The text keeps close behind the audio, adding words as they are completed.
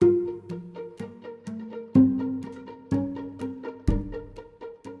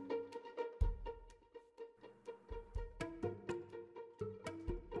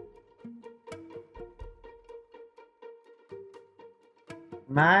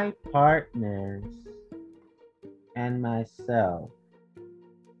My partners and myself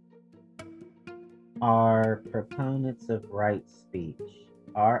are proponents of right speech.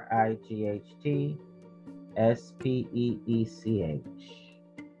 RIGHT SPEECH.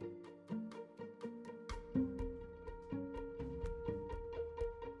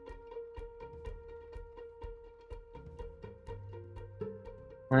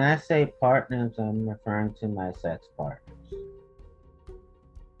 When I say partners, I'm referring to my sex partners.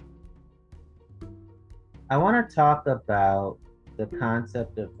 I want to talk about the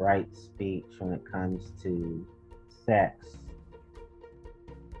concept of right speech when it comes to sex.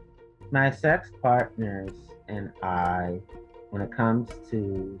 My sex partners and I, when it comes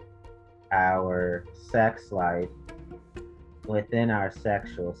to our sex life within our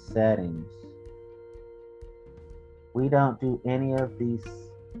sexual settings, we don't do any of these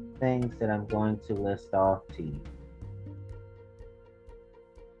things that I'm going to list off to you.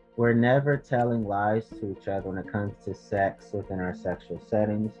 We're never telling lies to each other when it comes to sex within our sexual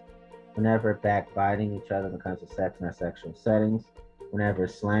settings. We're never backbiting each other when it comes to sex in our sexual settings. We're never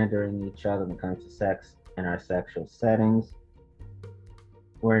slandering each other when it comes to sex in our sexual settings.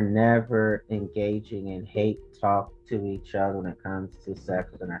 We're never engaging in hate talk to each other when it comes to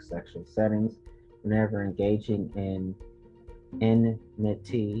sex within our sexual settings. We're never engaging in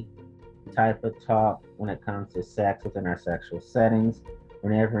enmity type of talk when it comes to sex within our sexual settings.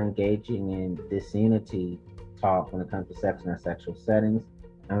 We're never engaging in disunity talk when it comes to sex in our sexual settings.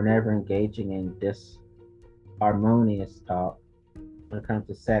 And we're never engaging in disharmonious talk when it comes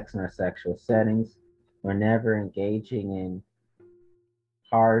to sex in our sexual settings. We're never engaging in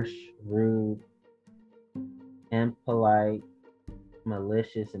harsh, rude, impolite,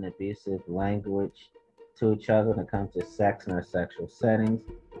 malicious, and abusive language to each other when it comes to sex in our sexual settings.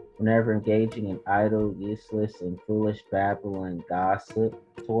 We're never engaging in idle, useless, and foolish babble and gossip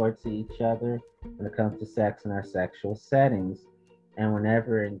towards each other when it comes to sex in our sexual settings. And we're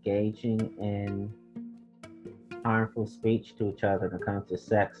never engaging in harmful speech to each other when it comes to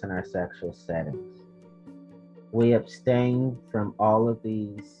sex in our sexual settings. We abstain from all of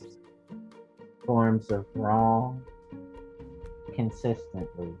these forms of wrong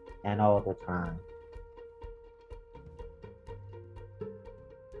consistently and all the time.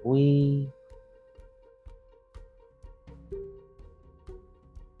 We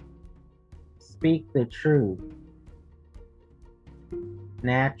speak the truth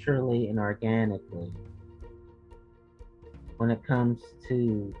naturally and organically when it comes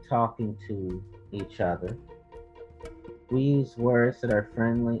to talking to each other. We use words that are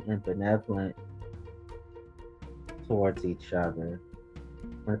friendly and benevolent towards each other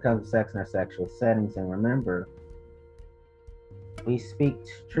when it comes to sex in our sexual settings. And remember, we speak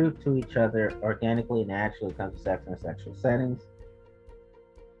truth to each other organically and naturally when it comes to sex in our sexual settings.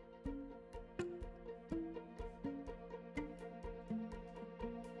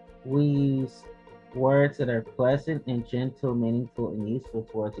 We use words that are pleasant and gentle, meaningful, and useful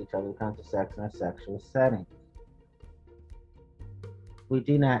towards each other when it comes to sex in our sexual setting. We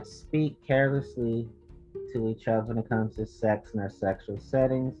do not speak carelessly to each other when it comes to sex in our sexual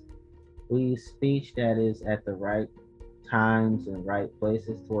settings. We use speech that is at the right times and right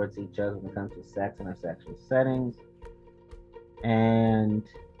places towards each other when it comes to sex in our sexual settings. And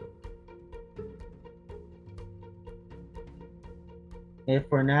if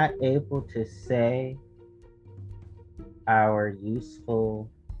we're not able to say our useful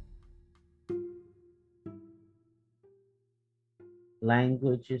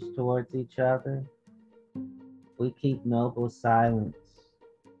languages towards each other, we keep noble silence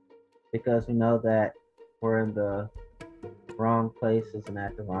because we know that we're in the wrong places and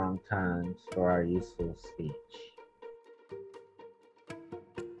at the wrong times for our useful speech.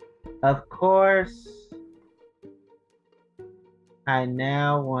 Of course, I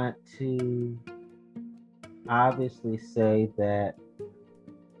now want to obviously say that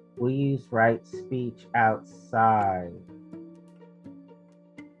we use right speech outside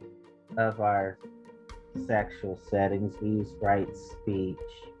of our sexual settings. We use right speech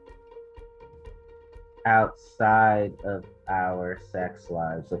outside of our sex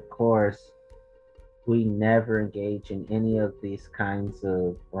lives. Of course, we never engage in any of these kinds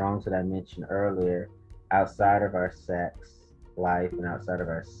of wrongs that I mentioned earlier outside of our sex life and outside of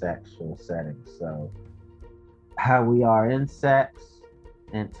our sexual settings. So, how we are in sex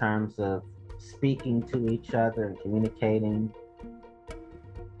in terms of speaking to each other and communicating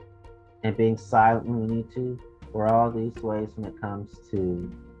and being silent when we need to, for all these ways when it comes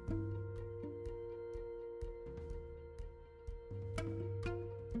to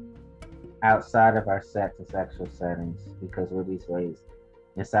outside of our sex and sexual settings, because we're these ways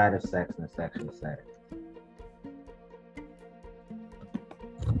inside of sex and a sexual setting.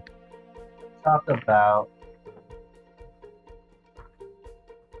 Talk about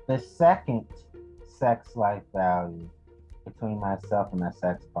the second sex life value between myself and my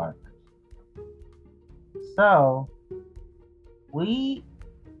sex partners. So, we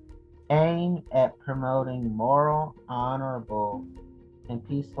aim at promoting moral, honorable, and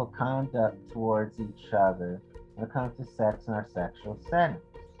peaceful conduct towards each other when it comes to sex in our sexual settings.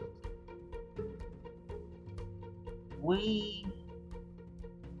 We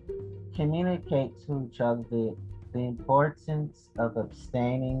communicate to each other the importance of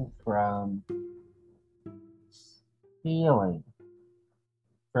abstaining from stealing,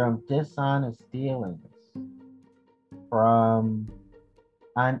 from dishonest dealings, from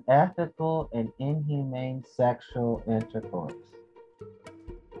unethical and inhumane sexual intercourse,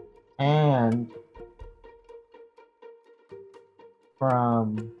 and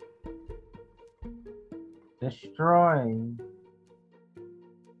from destroying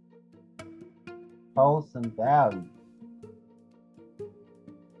wholesome values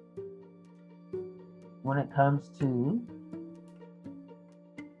when it comes to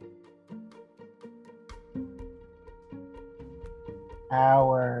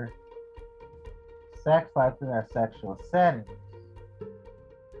our sex life in our sexual settings.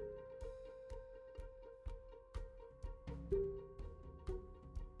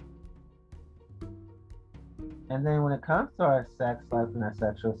 And then when it comes to our sex life in our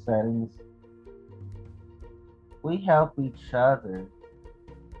sexual settings, we help each other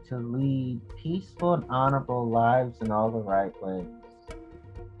to lead peaceful and honorable lives in all the right ways.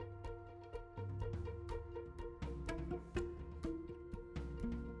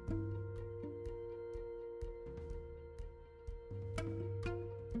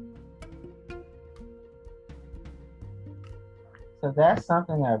 So that's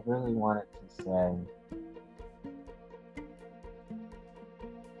something I really wanted to say.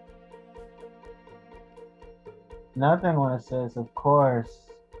 Another thing I want to say is, of course,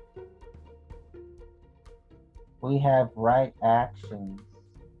 we have right actions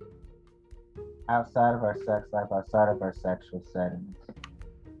outside of our sex life, outside of our sexual settings.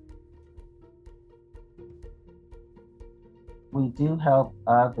 We do help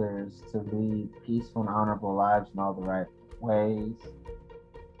others to lead peaceful and honorable lives in all the right ways,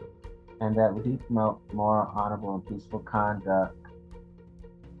 and that we do promote more honorable and peaceful conduct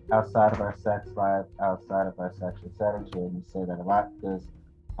outside of our sex life, outside of our sexual settings. You heard me say that a lot because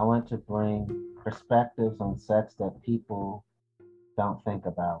I want to bring perspectives on sex that people don't think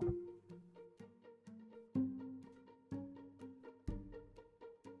about.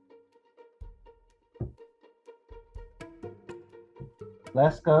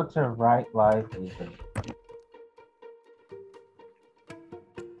 Let's go to right livelihood.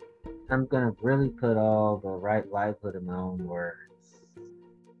 I'm gonna really put all the right livelihood in my own words.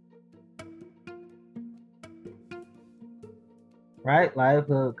 Right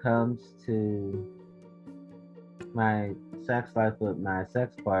livelihood comes to my sex life with my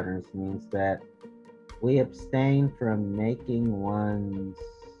sex partners means that we abstain from making one's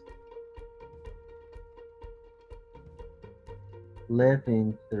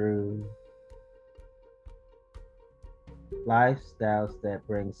living through lifestyles that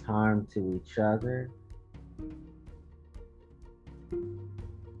brings harm to each other,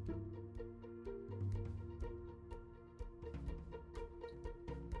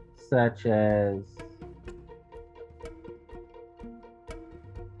 such as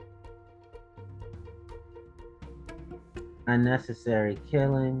unnecessary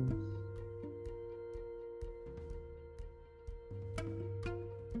killings,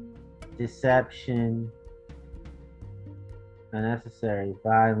 deception, unnecessary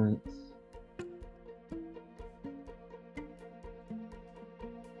violence,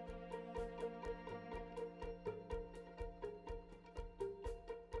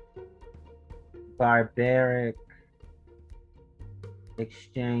 barbaric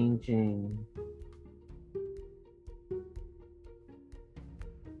exchanging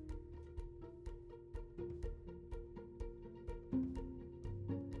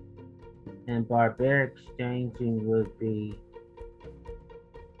and barbaric exchanging would be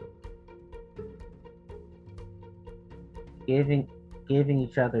giving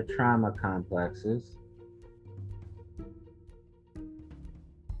each other trauma complexes,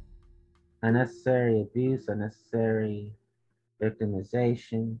 unnecessary abuse, unnecessary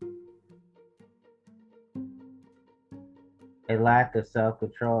victimization, a lack of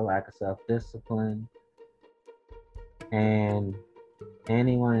self-control, lack of self-discipline, and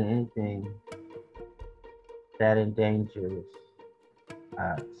anyone and anything that endangers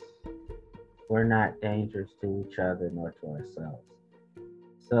us. We're not dangerous to each other nor to ourselves.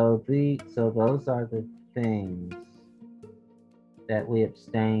 So those are the things that we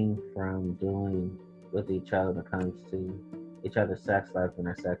abstain from doing with each other when it comes to each other's sex life and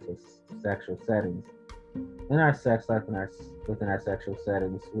our sexual settings. In our sex life and within our sexual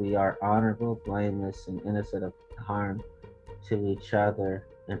settings, we are honorable, blameless, and innocent of harm to each other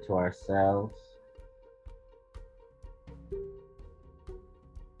and to ourselves.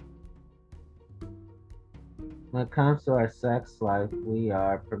 When it comes to our sex life, we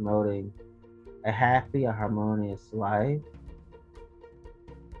are promoting a happy, a harmonious life.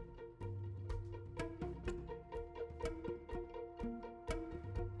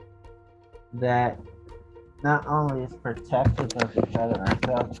 That not only is protective of each other and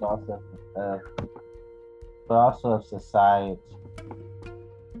ourselves, but also of society.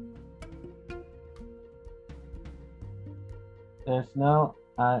 There's no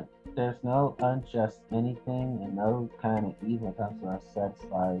unjust anything and no kind of evil comes to our sex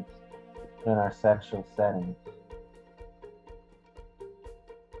lives in our sexual settings.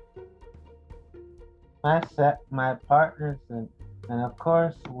 My partners and of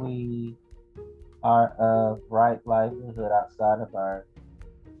course we are of right livelihood outside of our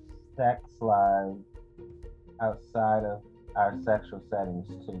sex lives, outside of our sexual settings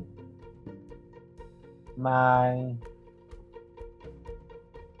too. My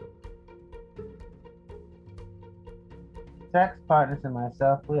sex partners and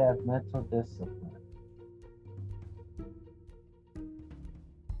myself, we have mental discipline.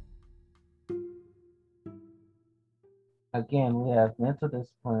 Again, we have mental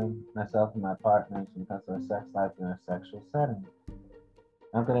discipline, myself and my partners, when it comes to our sex life and our sexual setting.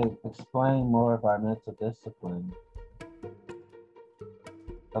 I'm going to explain more of our mental discipline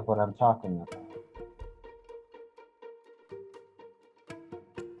of what I'm talking about.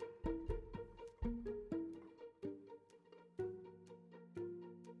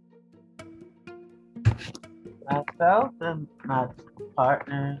 Myself and my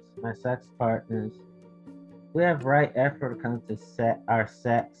partners, my sex partners, we have right effort when it comes to our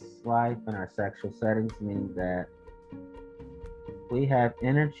sex life and our sexual settings, meaning that we have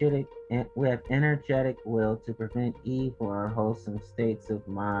energetic will to prevent evil or unwholesome states of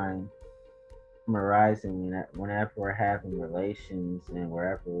mind from arising whenever we're having relations and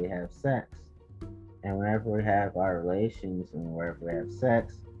wherever we have sex. And whenever we have our relations and wherever we have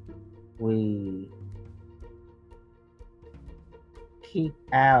sex, we keep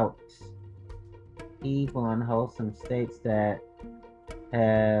out evil, unwholesome states that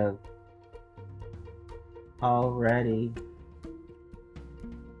have already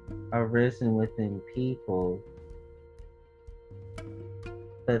arisen within people,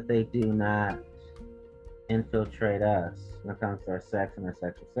 but they do not infiltrate us when it comes to our sex and our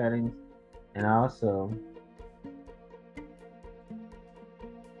sexual settings. And also,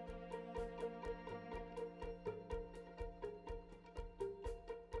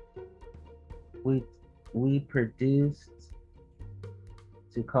 we produced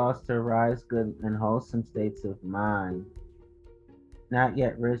to cause to arise good and wholesome states of mind, not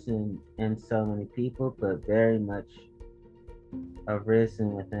yet risen in so many people, but very much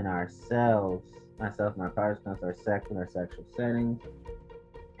arisen within ourselves, myself and my partners, our sex and our sexual settings.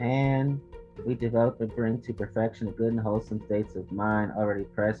 And we develop and bring to perfection the good and wholesome states of mind already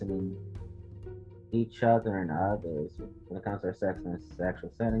present in each other and others when it comes to our sex and our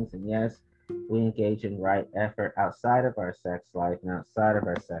sexual settings. And yes, we engage in right effort outside of our sex life and outside of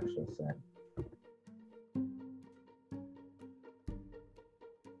our sexual setting.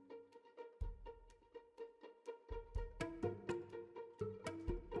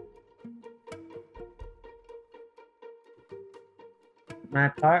 My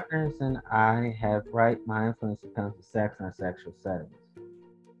partners and I have right mindfulness when it comes to sex and our sexual settings.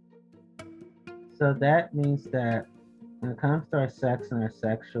 So that means that when it comes to our sex and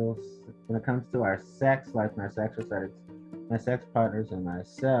when it comes to our sex life and our sexual settings, my sex partners and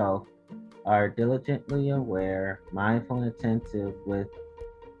myself are diligently aware, mindful, and attentive with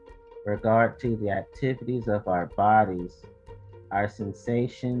regard to the activities of our bodies, our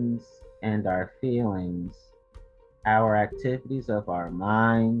sensations, and our feelings, our activities of our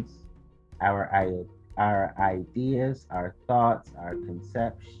minds, our ideas, our thoughts, our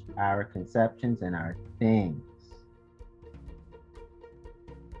conceptions, and our things.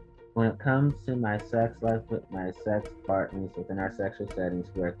 When it comes to my sex life with my sex partners within our sexual settings,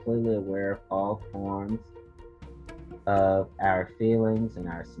 we are clearly aware of all forms of our feelings and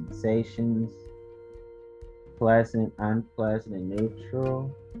our sensations, pleasant, unpleasant, and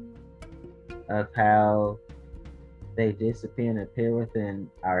neutral, of how They disappear and appear within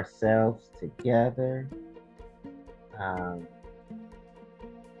ourselves together. Um,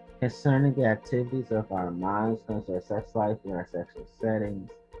 Concerning the activities of our minds, comes to our sex life and our sexual settings.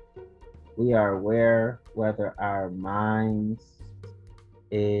 We are aware whether our minds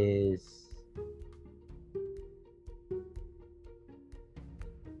is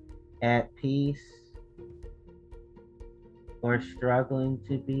at peace or struggling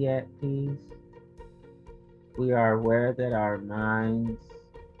to be at peace. We are aware that our minds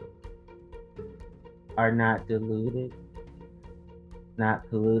are not deluded, not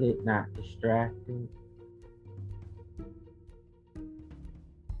polluted, not distracted.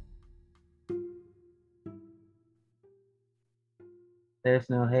 There's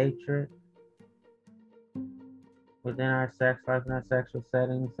no hatred within our sex life and our sexual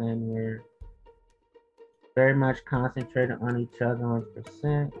settings, and we're very much concentrated on each other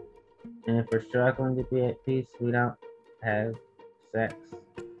 100%. And if we're struggling to be at peace, we don't have sex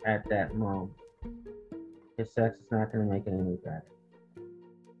at that moment. Because sex is not going to make it any better.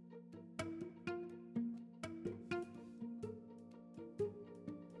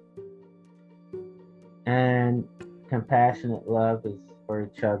 And compassionate love is for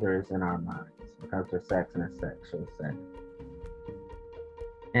each other is in our minds when it comes to sex and a sexual setting.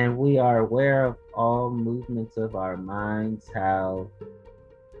 And we are aware of all movements of our minds, how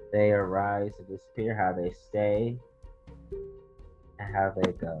they arise and disappear, how they stay, and how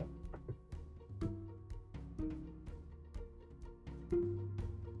they go.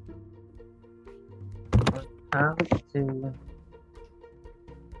 When it comes to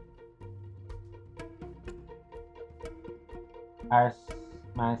our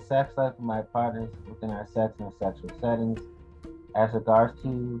my sex life and my partners within our sex and our sexual settings, as regards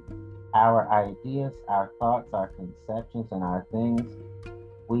to our ideas, our thoughts, our conceptions, and our things,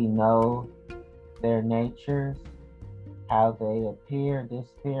 we know their natures, how they appear,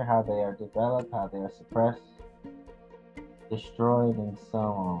 disappear, how they are developed, how they are suppressed, destroyed, and so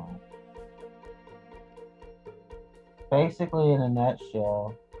on. Basically, in a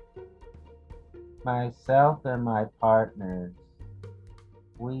nutshell, myself and my partners,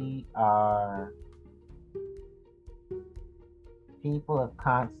 we are people of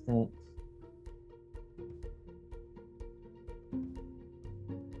constant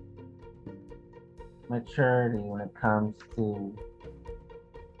maturity when it comes to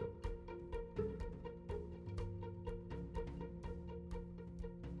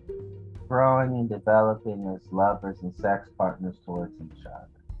growing and developing as lovers and sex partners towards each other.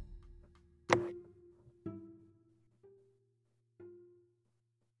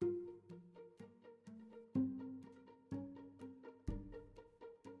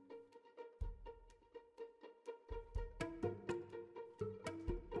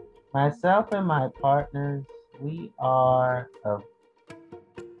 Myself and my partners, we are of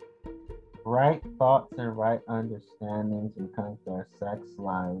right thoughts and right understandings when it comes to our sex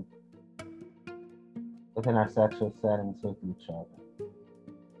life within our sexual settings with each other.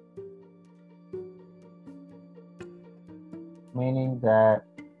 Meaning that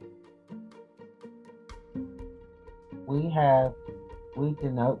we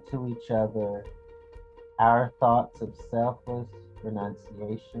denote to each other our thoughts of selfless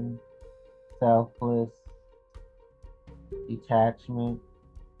renunciation, selfless detachment,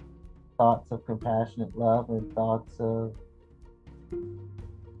 thoughts of compassionate love, and thoughts of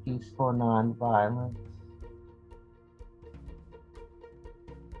peaceful nonviolence.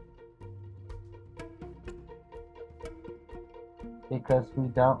 Because we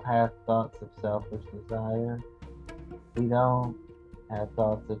don't have thoughts of selfish desire, we don't have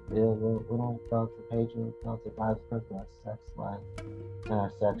thoughts of ill will, we don't have thoughts of hatred, we have thoughts of violence because of our sex life and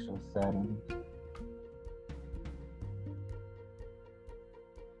our sexual settings.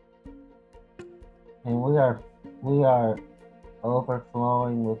 And we are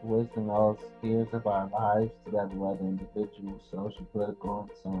overflowing with wisdom in all spheres of our lives together, whether individual, social, political, and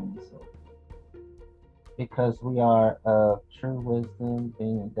so on and so forth. Because we are of true wisdom,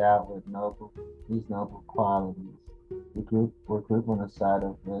 being endowed with these noble qualities. We're grouped on the side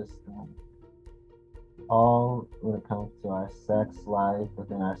of wisdom. All when it comes to our sex life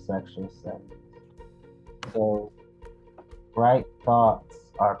within our sexual settings. So right thoughts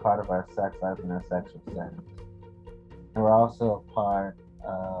are part of our sex life and our sexual settings. And we're also a part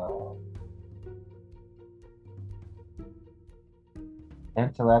of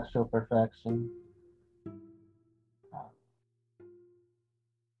intellectual perfection,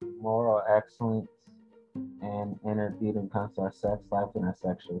 moral excellence, and inner beauty when it comes to our sex life and our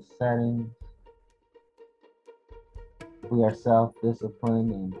sexual settings. We are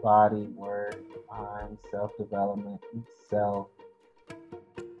self-disciplined in body, word, behind self-development and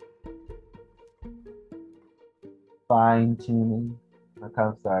self-fine-tuning when it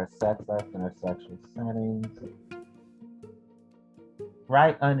comes to our sex life and our sexual settings.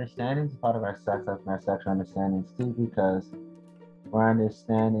 Right understanding is part of our sex life and our sexual understandings too, because we're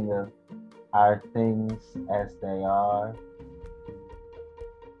understanding of our things as they are,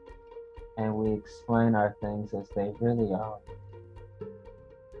 and we explain our things as they really are.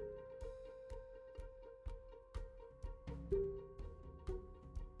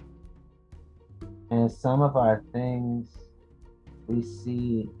 And some of our things we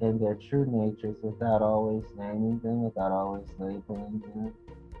see in their true natures without always naming them, without always labeling them.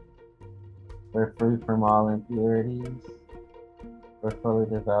 We're free from all impurities. We're fully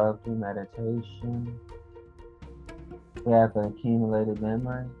developed through meditation. We have an accumulated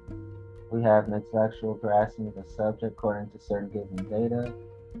memory. We have an intellectual grasping of the subject according to certain given data.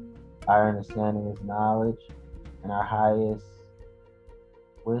 Our understanding is knowledge, and our highest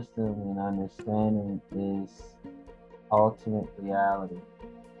wisdom and understanding is ultimate reality.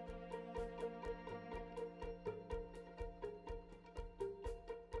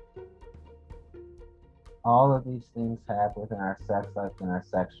 All of these things happen within our sex life and our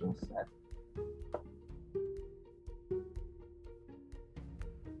sexual sex.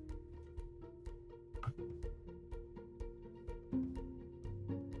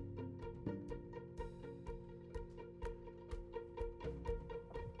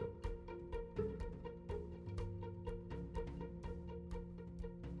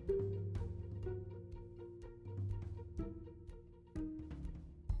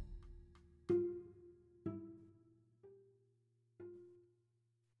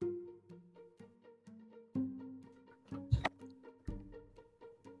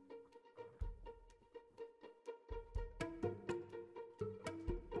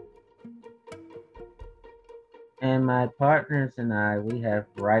 And my partners and I, we have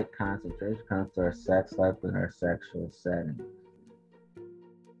right concentration when it comes to our sex life and our sexual setting.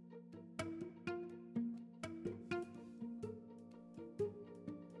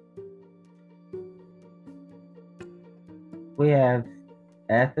 We have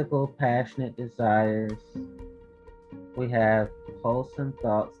ethical, passionate desires. We have wholesome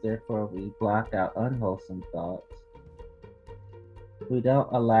thoughts, therefore we block out unwholesome thoughts. We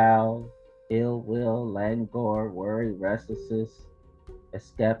don't allow ill will, languor, worry, restlessness, a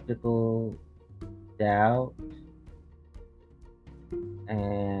skeptical doubt,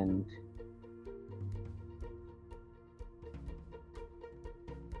 and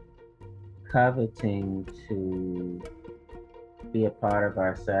coveting to be a part of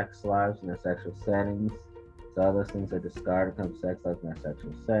our sex lives and our sexual settings. So all those things are discarded from sex life and our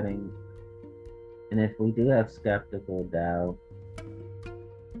sexual settings. And if we do have skeptical doubt,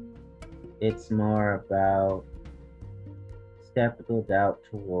 it's more about skeptical doubt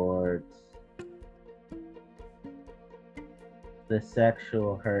towards the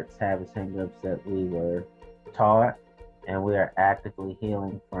sexual hurts, habits, hangups that we were taught, and we are actively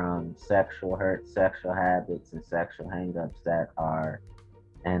healing from sexual hurts, sexual habits, and sexual hangups that are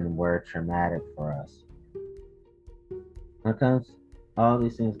and were traumatic for us. When it comes, all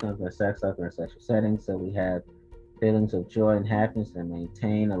these things come from our sex life and our sexual settings, so we have feelings of joy and happiness that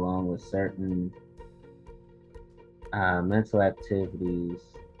maintain along with certain mental activities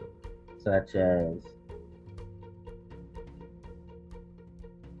such as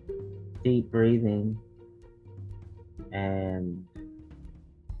deep breathing and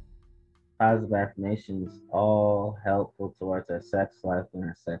positive affirmations, all helpful towards our sex life and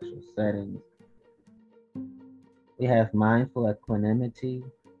our sexual settings. We have mindful equanimity,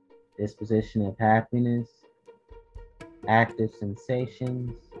 disposition of happiness, active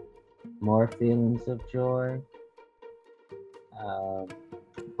sensations, more feelings of joy,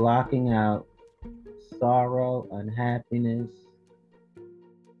 blocking out sorrow, unhappiness,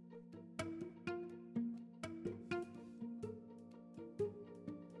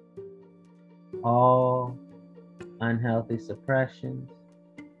 all unhealthy suppressions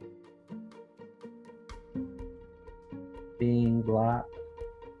being blocked.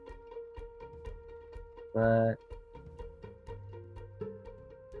 But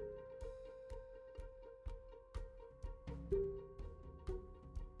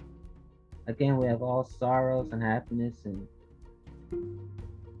again, we have all sorrows and happiness and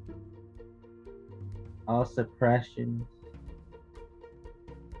all suppressions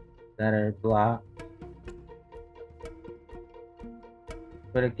that are blocked.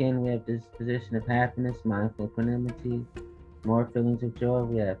 But again, we have this position of happiness, mindful equanimity, more feelings of joy.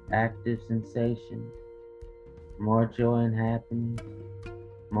 We have active sensations, more joy and happiness,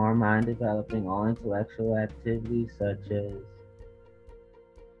 more mind developing, all intellectual activities such as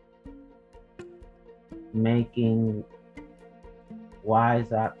making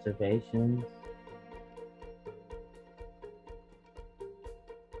wise observations,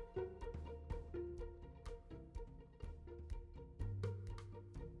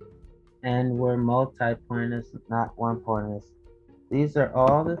 and we're multi-pointers, not one-pointers. These are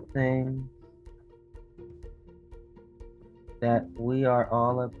all the things that we are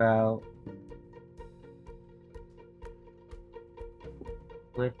all about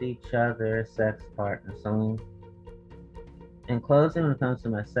with each other, sex partners. So, in closing, when it comes to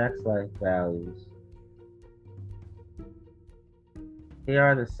my sex life values, here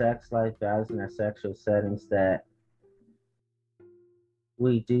are the sex life values in our sexual settings that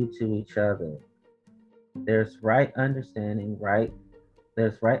we do to each other. There's right understanding,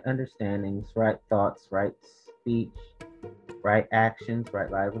 there's right understandings, right thoughts, right speech, right actions, right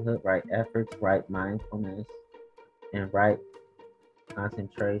livelihood, right efforts, right mindfulness, and right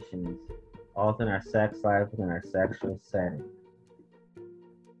concentrations, all within our sex life, within our sexual setting.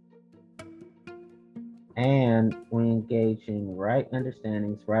 And we engage in right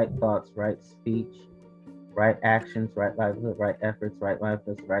understandings, right thoughts, right speech, right actions, right livelihood, right efforts, right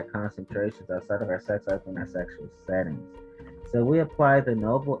mindfulness, right concentrations outside of our sex life and our sexual settings. So we apply the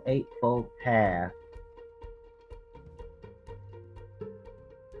Noble Eightfold path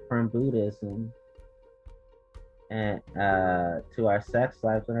from Buddhism and to our sex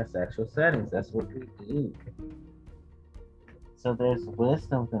life and our sexual settings. That's what we do. So there's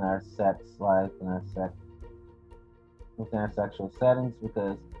wisdom in our sex life and within our sexual settings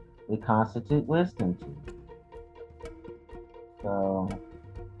because we constitute wisdom too. So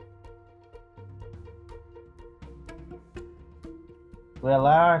we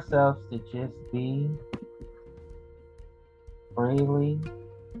allow ourselves to just be freely,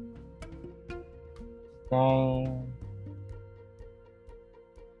 staying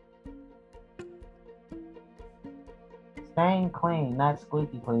clean, not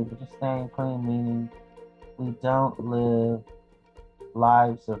squeaky clean, but just staying clean, meaning we don't live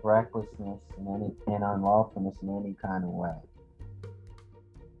lives of recklessness and unlawfulness in any kind of way.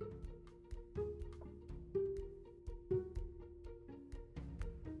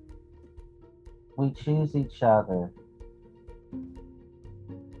 We choose each other.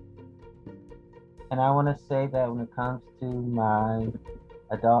 And I want to say that when it comes to my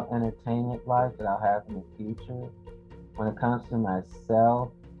adult entertainment life that I'll have in the future, when it comes to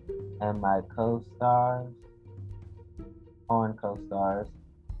myself and my co-stars, porn co-stars,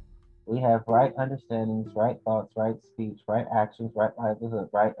 we have right understandings, right thoughts, right speech, right actions, right livelihood,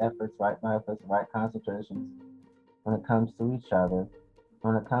 right efforts, right mindfulness, right concentrations when it comes to each other.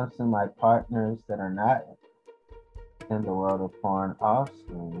 When it comes to my partners that are not in the world of porn off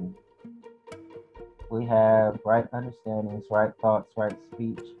screen, we have right understandings, right thoughts, right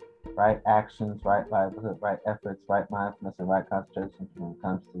speech, right actions, right livelihood, right efforts, right mindfulness, and right concentration when it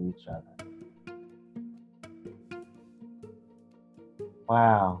comes to each other.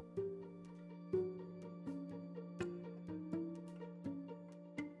 Wow.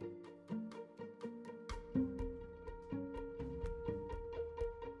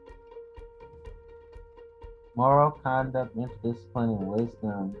 Moral conduct, interdiscipline, and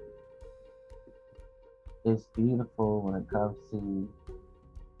wisdom is beautiful when it comes to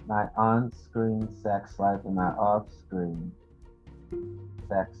my on-screen sex life and my off-screen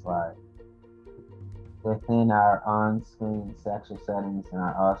sex life. Within our on-screen sexual settings and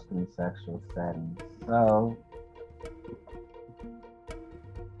our off-screen sexual settings. So,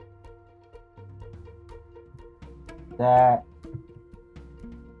 that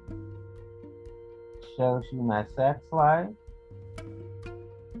shows you my sex life.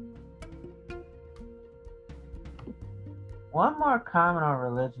 One more comment on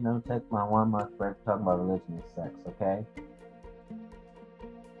religion, then we'll take my 1 month break talking about religion and sex, okay?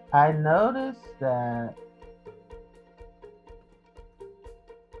 I noticed that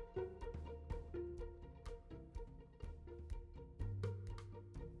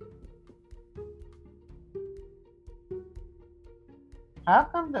how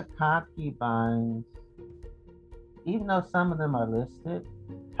come the concubines, even though some of them are listed,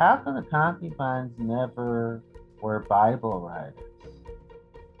 how come the concubines never were Bible writers?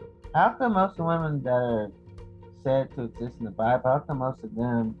 How come most of the women that are said to exist in the Bible, how come most of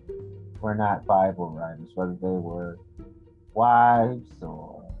them were not Bible writers, whether they were wives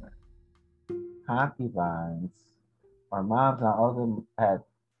or concubines or moms? Not all of them had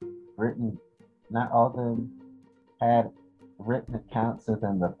written, not all of them had written accounts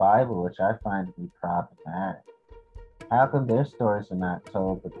within the Bible, which I find to be problematic. How come their stories are not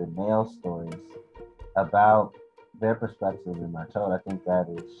told, but the male stories about their perspective of them are told? I think that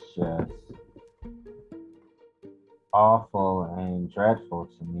is just awful and dreadful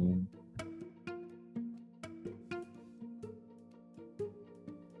to me.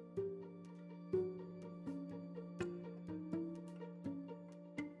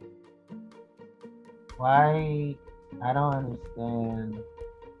 Why? I don't understand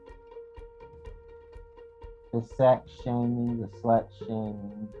the sex shaming, the slut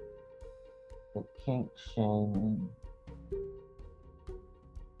shaming, the kink shaming.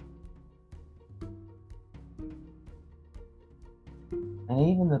 And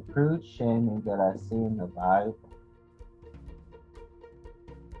even the prude shaming that I see in the Bible.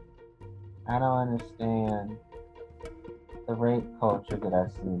 I don't understand the rape culture that I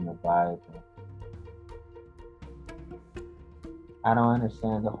see in the Bible. I don't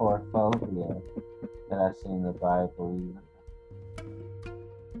understand the whorephobia that I see in the Bible either.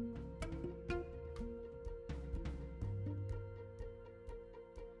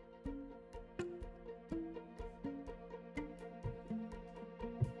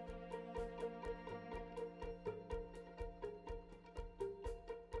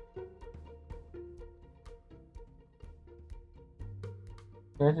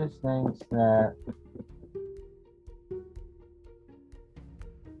 They're just things that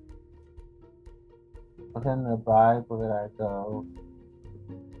within the Bible that I go,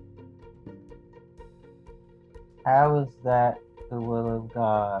 how is that the will of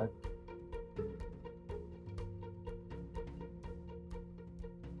God?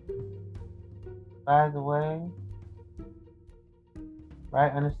 By the way,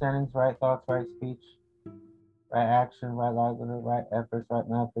 right understandings, right thoughts, right speech, right action, right livelihood, right efforts, right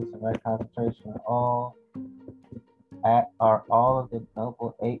methods, and right concentration are all of the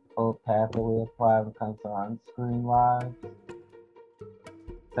Noble Eightfold path that we apply when it comes to our on-screen lives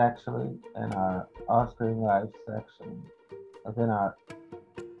sexually and our off-screen lives sexually, within our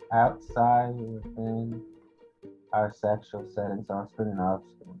outside and within our sexual settings on-screen and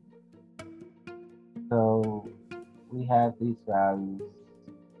off-screen. So we have these values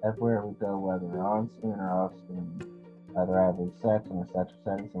everywhere we go, whether we're on-screen or off-screen, whether we're having sex in a sexual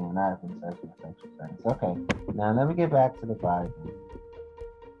settings and we're not having sex in a sexual settings. Okay, now let me get back to the Bible.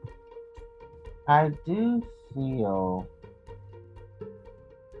 I do feel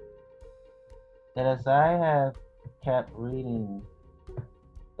that as I have kept reading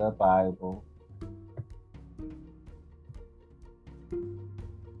the Bible,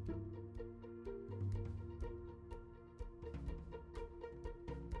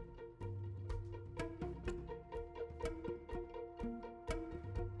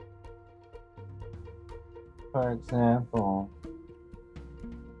 for example,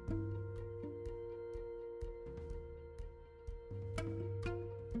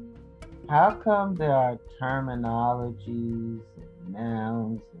 how come there are terminologies and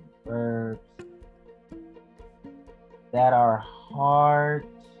nouns and verbs that are hard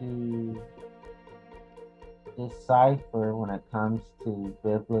to decipher when it comes to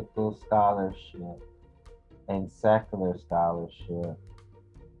biblical scholarship and secular scholarship?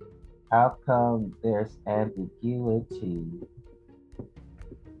 How come there's ambiguity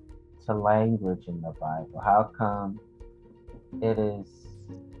to language in the Bible? How come it is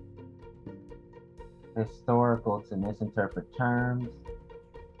historical to misinterpret terms,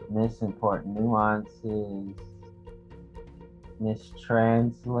 misimport nuances,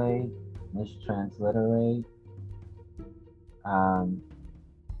 mistransliterate, um,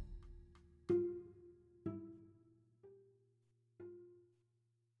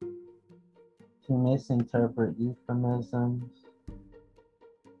 to misinterpret euphemisms,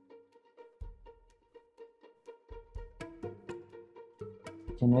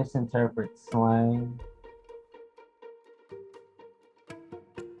 to misinterpret slang,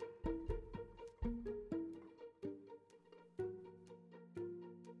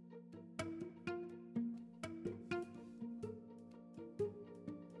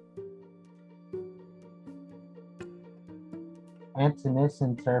 and to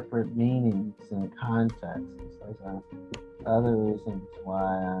misinterpret meanings and contexts. Those are other reasons why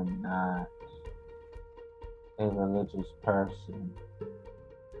I'm not a religious person.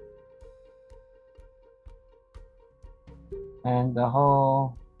 And the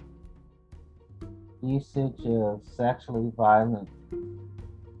whole usage of sexually violent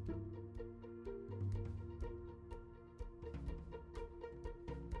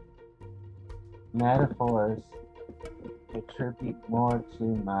metaphors contribute more to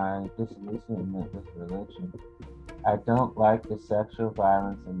my disillusionment with religion. I don't like the sexual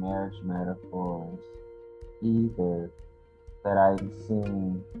violence and marriage metaphors either that I'm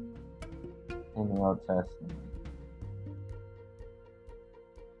seeing in the Old Testament.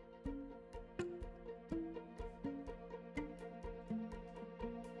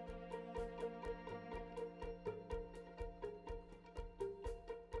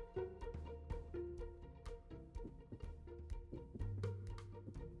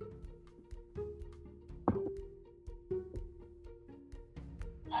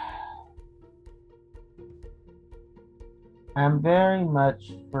 I'm very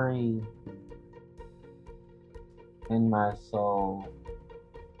much free in my soul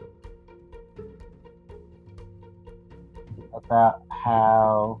about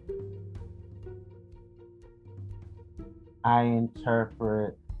how I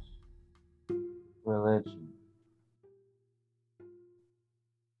interpret religion.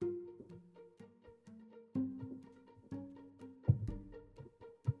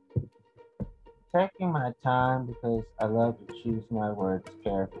 Taking my time because I love to choose my words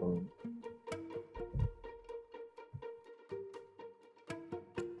carefully.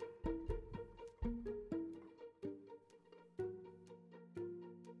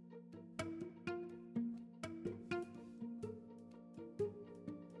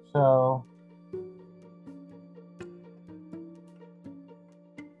 So,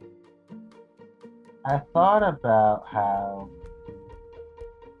 I thought about how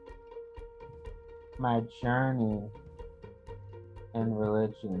my journey in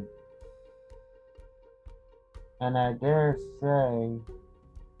religion, and I dare say,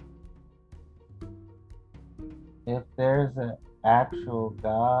 if there's an actual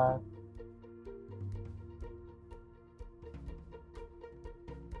God,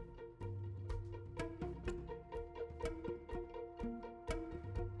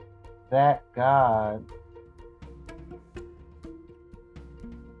 that God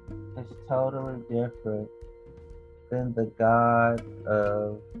is totally different than the God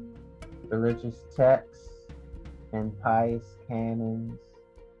of religious texts and pious canons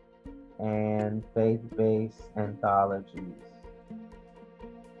and faith-based anthologies.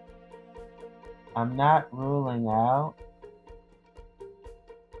 I'm not ruling out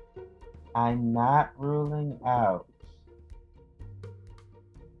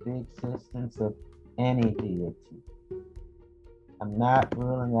the existence of any deity. I'm not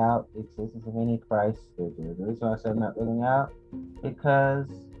ruling out the existence of any Christ figure. The reason why I said I'm not ruling out, because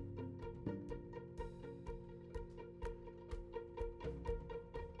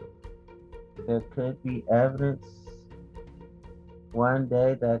there could be evidence one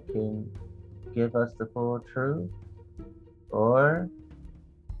day that can give us the full truth, or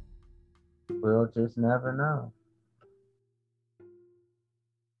we'll just never know.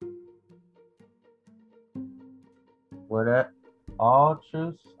 Whatever, all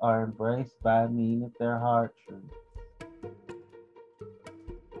truths are embraced by me if they're hard truths.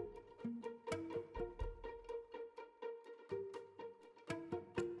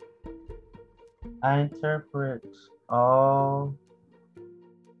 I interpret all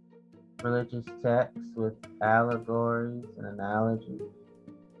religious texts with allegories and analogies.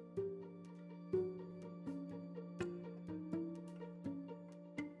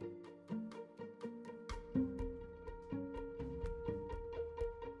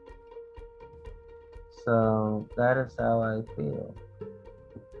 So that is how I feel.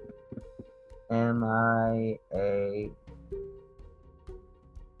 Am I a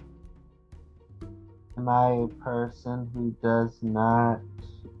person who does not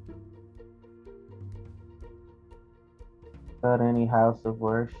go to any house of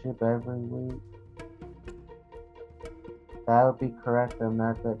worship every week? That would be correct. I'm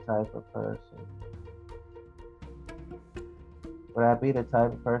not that type of person. Would I be the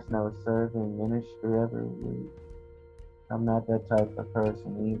type of person that would serve in ministry every week? I'm not that type of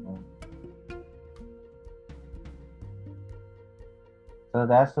person either. So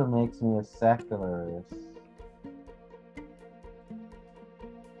that's what makes me a secularist.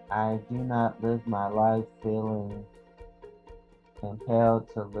 I do not live my life feeling compelled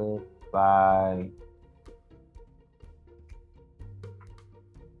to live by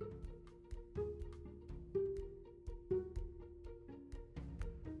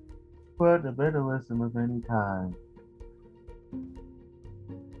fundamentalism of any kind,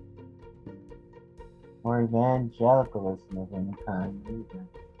 or evangelicalism of any kind either.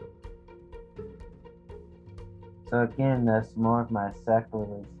 So again, that's more of my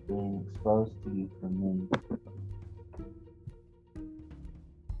secularist being exposed to you from me.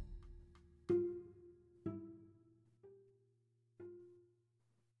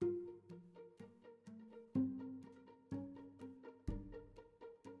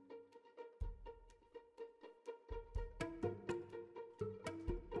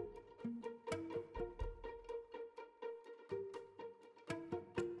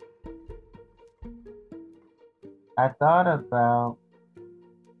 I thought about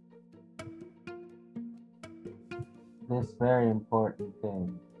this very important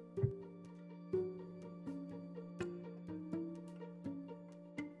thing.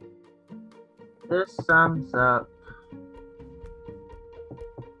 This sums up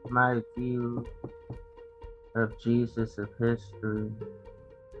my view of Jesus of history.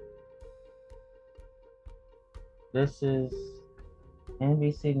 This is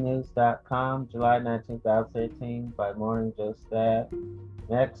NBCnews.com, July 19, 2013, by Morning Joe Stab. An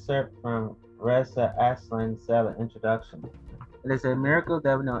excerpt from Reza Aslan's Zella introduction. It is a miracle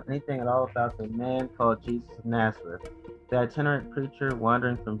that we know anything at all about the man called Jesus of Nazareth, the itinerant preacher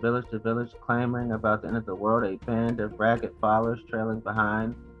wandering from village to village, clamoring about the end of the world. A band of ragged followers trailing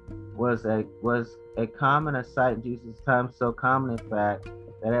behind was a common sight in Jesus' time, so common in fact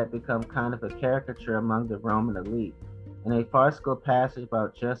that it had become kind of a caricature among the Roman elite. In a farcical passage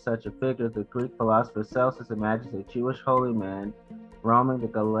about just such a figure, the Greek philosopher Celsus imagines a Jewish holy man roaming the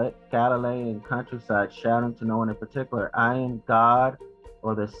Galilean countryside, shouting to no one in particular, "I am God,"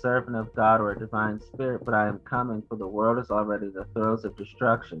 or the servant of God, or a divine spirit, "but I am coming, for the world is already the throes of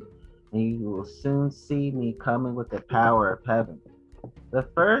destruction, and you will soon see me coming with the power of heaven." The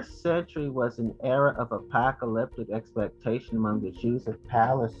first century was an era of apocalyptic expectation among the Jews of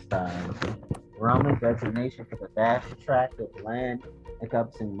Palestine, Roman designation for the vast tract of land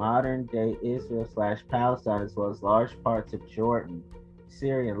encompassing modern-day Israel/Palestine, as well as large parts of Jordan,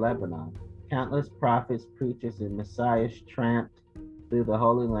 Syria, and Lebanon. Countless prophets, preachers, and messiahs tramped through the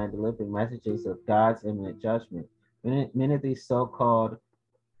Holy Land, delivering messages of God's imminent judgment. Many of these so-called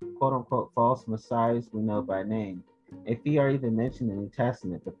quote-unquote false messiahs we know by name. A few are even mentioned in the New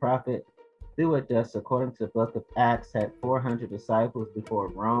Testament. The prophet Theudas, according to the book of Acts, had 400 disciples before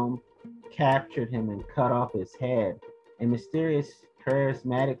Rome captured him and cut off his head. A mysterious,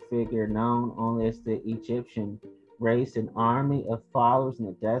 charismatic figure known only as the Egyptian raised an army of followers in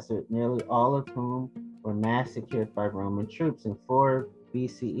the desert, nearly all of whom were massacred by Roman troops. In 4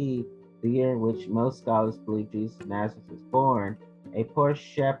 BCE, the year in which most scholars believe Jesus of Nazareth was born, a poor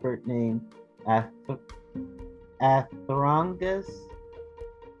shepherd named Athrongus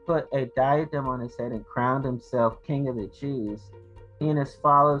put a diadem on his head and crowned himself king of the Jews. He and his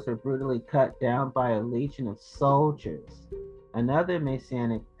followers were brutally cut down by a legion of soldiers. Another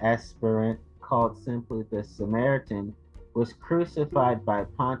messianic aspirant, called simply the Samaritan, was crucified by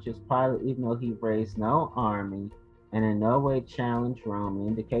Pontius Pilate, even though he raised no army and in no way challenged Rome, an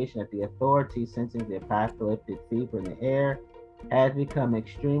indication that the authorities, sensing the apocalyptic fever in the air, had become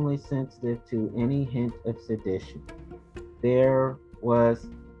extremely sensitive to any hint of sedition. There was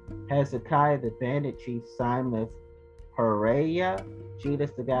Hezekiah, the bandit chief, Simon of Perea,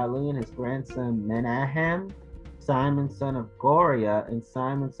 Judas the Galilean, his grandson Menahem, Simon son of Goria, and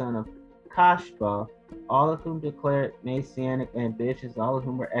Simon son of Kashba, all of whom declared messianic ambitions, all of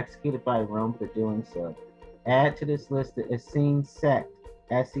whom were executed by Rome for doing so. Add to this list the Essene sect,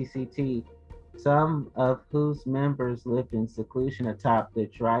 SCCT, some of whose members lived in seclusion atop the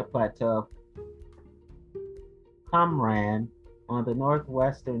dry plateau of Qumran on the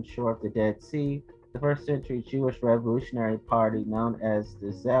northwestern shore of the Dead Sea, the first century Jewish revolutionary party known as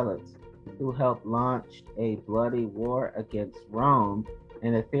the Zealots, who helped launch a bloody war against Rome,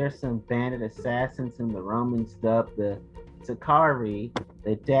 and the fearsome bandit assassins whom the Romans dubbed the Sicarii,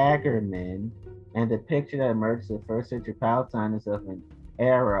 the Dagger Men, and the picture that emerges of first century Palestine is of an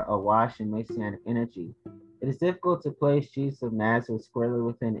era awash in messianic energy. It is difficult to place Jesus of Nazareth squarely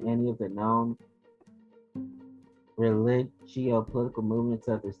within any of the known religio-political movements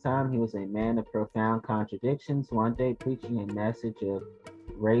of his time. He was a man of profound contradictions, one day preaching a message of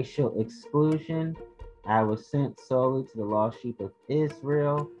racial exclusion. "I was sent solely to the lost sheep of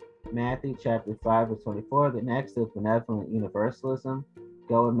Israel," Matthew chapter 5, verse 24. The next of benevolent universalism,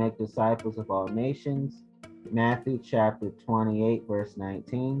 "Go and make disciples of all nations," Matthew chapter 28, verse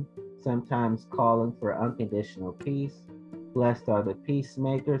 19. Sometimes calling for unconditional peace. "Blessed are the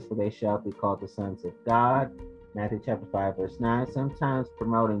peacemakers, for they shall be called the sons of God," Matthew chapter 5, verse 9. Sometimes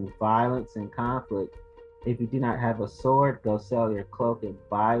promoting violence and conflict. "If you do not have a sword, go sell your cloak and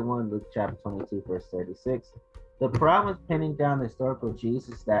buy one," Luke chapter 22, verse 36. The problem with pinning down the historical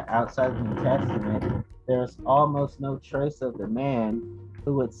Jesus is that outside the New Testament, there is almost no trace of the man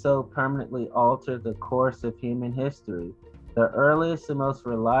who would so permanently alter the course of human history. The earliest and most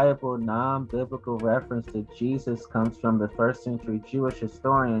reliable non-biblical reference to Jesus comes from the first century Jewish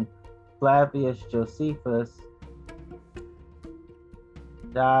historian Flavius Josephus,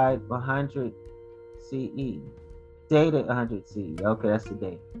 died 100 CE. Dated 100 CE. Okay, that's the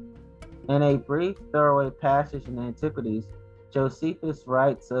date. In a brief, throwaway passage in Antiquities, Josephus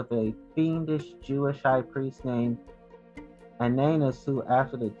writes of a fiendish Jewish high priest named Ananus who,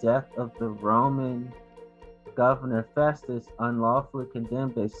 after the death of the Roman governor Festus, unlawfully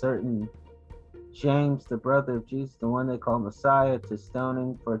condemned a certain James, the brother of Jesus, the one they call Messiah, to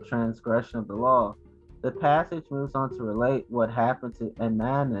stoning for transgression of the law. The passage moves on to relate what happened to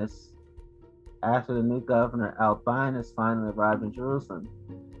Ananus after the new governor Albinus finally arrived in Jerusalem.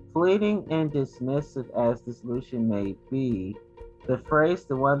 Fleeting and dismissive as this solution may be, the phrase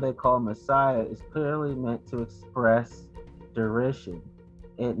the one they call Messiah is clearly meant to express derision.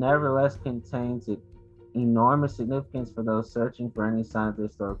 It nevertheless contains enormous significance for those searching for any sign of the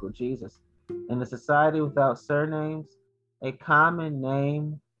historical Jesus. In a society without surnames, a common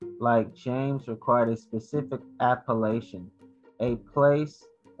name like James required a specific appellation, a place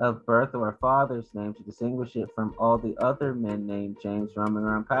of birth or a father's name to distinguish it from all the other men named James roaming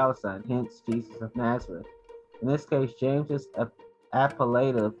around Palestine, hence Jesus of Nazareth. In this case, James's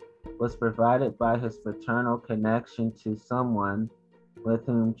appellative was provided by his fraternal connection to someone with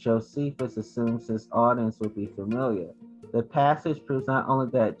whom Josephus assumes his audience would be familiar. The passage proves not only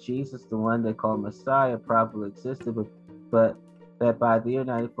that Jesus, the one they call Messiah, probably existed, but that by the year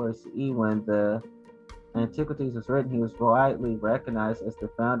 94 CE, when the Antiquities was written, he was widely recognized as the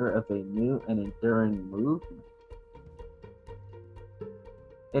founder of a new and enduring movement.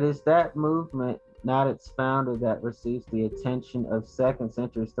 It is that movement, not its founder, that receives the attention of second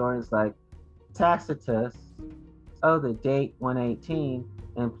century historians like Tacitus, the date 118,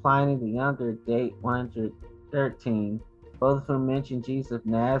 and Pliny the Younger, date 113, both of whom mention Jesus of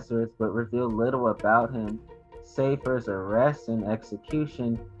Nazareth but reveal little about him, save for his arrest and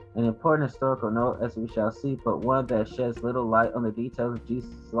execution, an important historical note, as we shall see, but one that sheds little light on the details of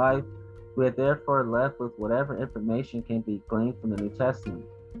Jesus' life. We are therefore left with whatever information can be gleaned from the New Testament.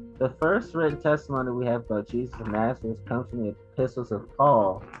 The first written testimony we have about Jesus of Nazareth comes from the epistles of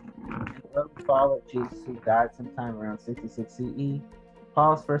Paul, the follower of Jesus who died sometime around 66 CE.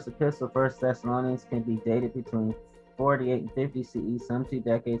 Paul's first epistle, 1 Thessalonians, can be dated between 48 and 50 CE, some 2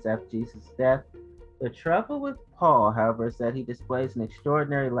 decades after Jesus' death. The trouble with Paul, however, is that he displays an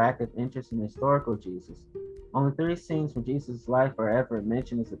extraordinary lack of interest in historical Jesus. Only 3 scenes from Jesus' life are ever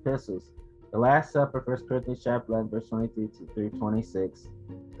mentioned in his epistles: the Last Supper, 1 Corinthians chapter 11, verse 23 through 26;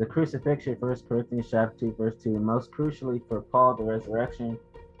 the crucifixion, 1 Corinthians chapter 2, verse 2; and most crucially for Paul, the resurrection,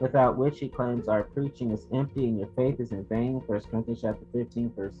 without which he claims our preaching is empty and your faith is in vain, 1 Corinthians chapter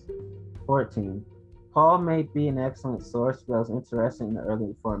 15, verse 14. Paul may be an excellent source for those interested in the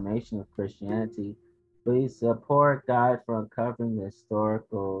early formation of Christianity, but he's a poor guide for uncovering the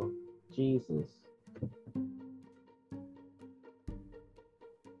historical Jesus.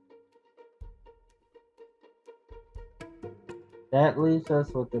 That leaves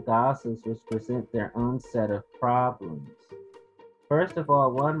us with the Gospels, which present their own set of problems. First of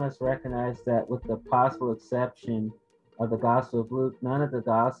all, one must recognize that with the possible exception of the Gospel of Luke, none of the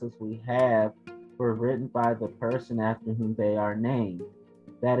Gospels we have were written by the person after whom they are named.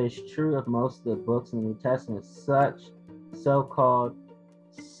 That is true of most of the books in the New Testament. Such so-called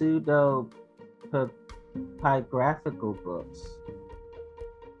pseudepigraphical books,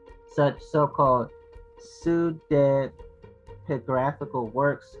 such so-called pseudepigraphical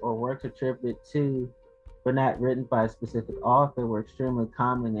works, or works attributed to but not written by a specific author, were extremely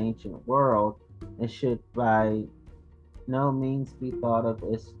common in the ancient world and should by no means be thought of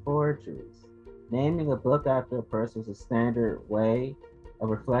as forgeries. Naming a book after a person is a standard way of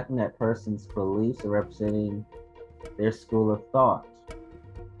reflecting that person's beliefs or representing their school of thought.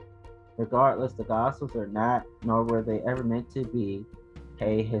 Regardless, the Gospels are not, nor were they ever meant to be,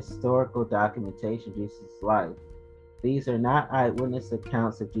 a historical documentation of Jesus' life. These are not eyewitness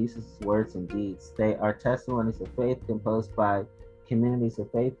accounts of Jesus' words and deeds. They are testimonies of faith composed by communities of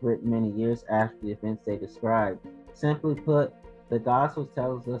faith written many years after the events they describe. Simply put, the Gospels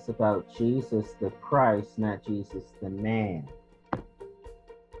tells us about Jesus the Christ, not Jesus the man.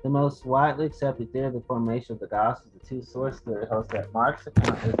 The most widely accepted theory of the formation of the Gospels, the two-source theory, holds that Mark's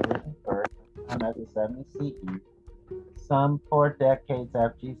account was written first, after 70 CE. Some 4 decades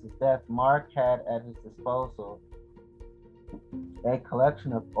after Jesus' death, Mark had at his disposal a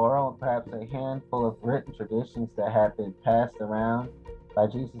collection of oral and perhaps a handful of written traditions that had been passed around by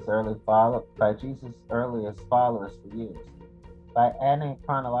Jesus' earliest followers for years. By adding a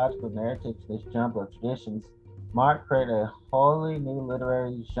chronological narrative to this jumble of traditions, Mark created a wholly new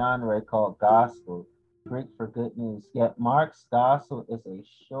literary genre called gospel, Greek for good news. Yet Mark's gospel is a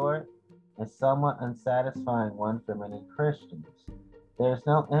short and somewhat unsatisfying one for many Christians. There is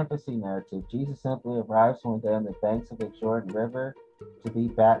no infancy narrative. Jesus simply arrives one day on the banks of the Jordan River to be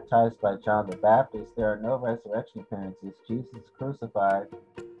baptized by John the Baptist. There are no resurrection appearances. Jesus is crucified.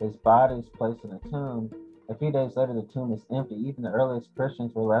 His body is placed in a tomb. A few days later, the tomb is empty. Even the earliest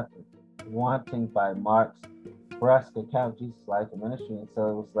Christians were left wanting by Mark's brusque account of Jesus' life and ministry, and so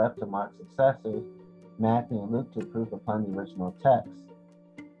it was left to Mark's successors, Matthew and Luke, to improve upon the original text.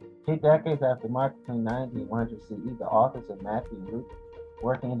 2 decades after Mark, between 90 and 100 CE, the authors of Matthew and Luke,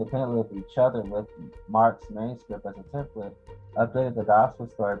 working independently of each other with Mark's manuscript as a template, updated the gospel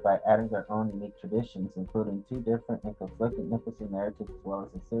story by adding their own unique traditions, including 2 different and conflicting infancy narratives as well as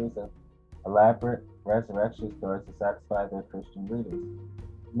a series of elaborate resurrection stories to satisfy their Christian readers.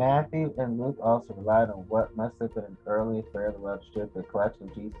 Matthew and Luke also relied on what must have been an early, fairly well-distributed collection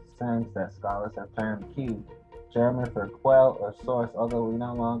of Jesus' sayings that scholars have termed Q, German for quell or source. Although we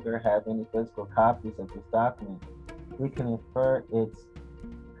no longer have any physical copies of this document, we can infer its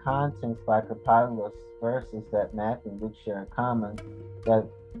contents by compiling those verses that Matthew and Luke share in common, but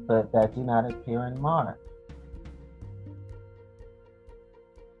that do not appear in Mark.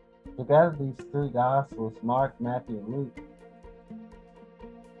 Together, these 3 Gospels, Mark, Matthew, and Luke,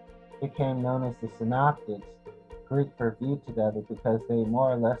 became known as the Synoptics, Greek for viewed together, because they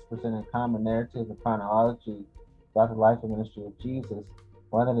more or less present a common narrative and chronology about the life and ministry of Jesus,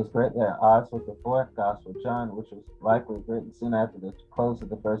 one that is greatly at odds with the 4th Gospel, John, which was likely written soon after the close of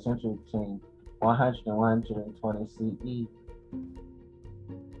the 1st century between 100 and 120 CE.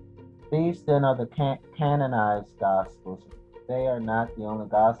 These then are the canonized Gospels. They are not the only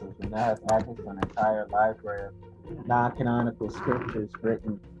Gospels. We now have access to an entire library of non-canonical scriptures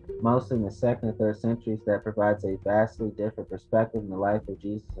written mostly in the 2nd and 3rd centuries that provides a vastly different perspective on the life of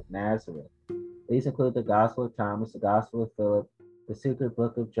Jesus of Nazareth. These include the Gospel of Thomas, the Gospel of Philip, the Secret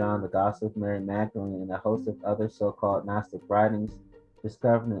Book of John, the Gospel of Mary Magdalene, and a host of other so-called Gnostic writings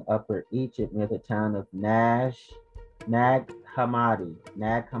discovered in Upper Egypt near the town of Nag Hammadi in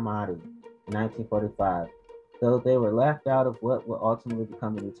 1945. Though they were left out of what will ultimately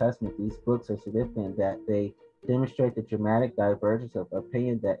become the New Testament, these books are significant that they demonstrate the dramatic divergence of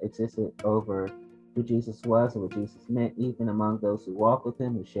opinion that existed over who Jesus was and what Jesus meant, even among those who walked with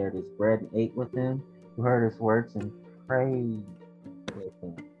him, who shared his bread and ate with him, who heard his words and prayed with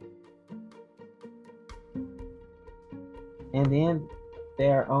him. In the end,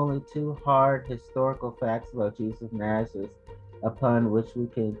 there are only 2 hard historical facts about Jesus of Nazareth upon which we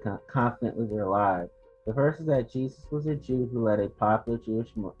can confidently rely. The first is that Jesus was a Jew who led a popular Jewish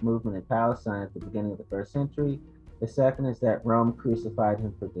movement in Palestine at the beginning of the 1st century. The second is that Rome crucified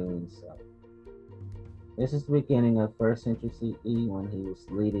him for doing so. This is the beginning of 1st century CE when he was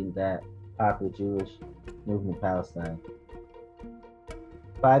leading that popular Jewish movement in Palestine.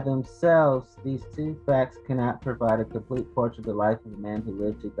 By themselves, these 2 facts cannot provide a complete portrait of the life of a man who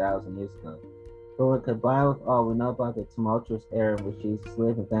lived 2,000 years ago. But when combined with all we know about the tumultuous era in which Jesus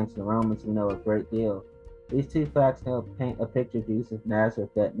lived, and thanks to the Romans, we know a great deal. These 2 facts help paint a picture of Jesus of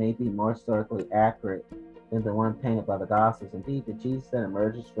Nazareth that may be more historically accurate than the one painted by the Gospels. Indeed, the Jesus that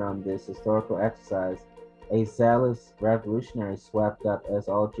emerges from this historical exercise, a zealous revolutionary swept up, as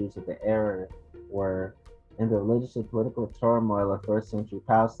all Jews of the era were, in the religious and political turmoil of 1st century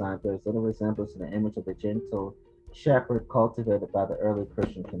Palestine. Bears little resemblance to the image of the gentle shepherd cultivated by the early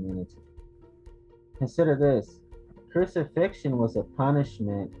Christian community. Consider this: crucifixion was a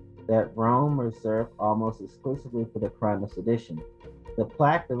punishment that Rome reserved almost exclusively for the crime of sedition. The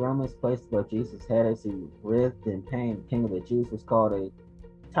plaque the Romans placed above Jesus' head as he writhed in pain, King of the Jews, was called a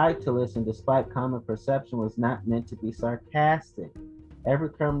titulus, and despite common perception, was not meant to be sarcastic. Every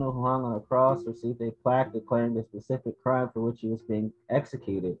criminal who hung on a cross received a plaque declaring the specific crime for which he was being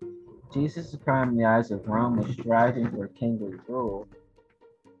executed. Jesus' crime in the eyes of Rome was striving for kingly rule.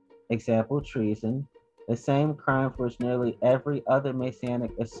 Example, treason, the same crime for which nearly every other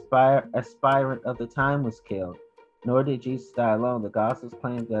messianic aspirant of the time was killed. Nor did Jesus die alone. The Gospels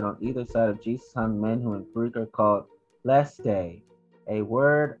claim that on either side of Jesus hung men who in Greek are called leste, a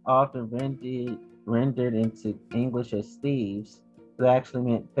word often rendered into English as thieves, but actually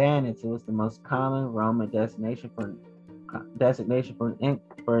meant bandits. It was the most common Roman designation for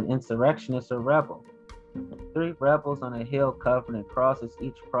an insurrectionist or rebel. 3 rebels on a hill covered in crosses,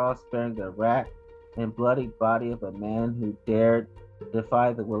 each cross bearing the racked and bloody body of a man who dared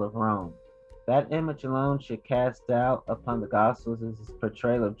defy the will of Rome. That image alone should cast doubt upon the Gospels'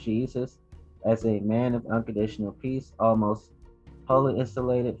 portrayal of Jesus as a man of unconditional peace, almost wholly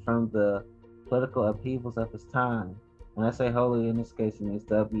insulated from the political upheavals of his time. When I say holy, in this case, it means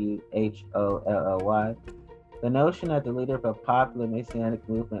WHOLLY. The notion that the leader of a popular Messianic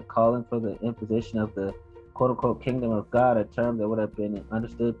movement calling for the imposition of the quote-unquote kingdom of God, a term that would have been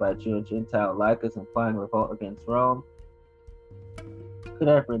understood by Jew and Gentile alike as implying revolt against Rome, could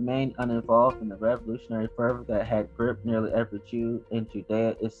have remained uninvolved in the revolutionary fervor that had gripped nearly every Jew in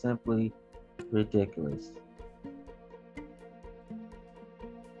Judea is simply ridiculous.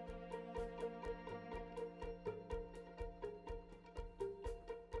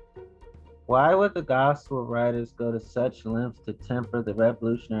 Why would the gospel writers go to such lengths to temper the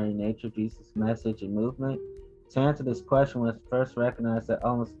revolutionary nature of Jesus' message and movement? To answer this question, we must first recognize that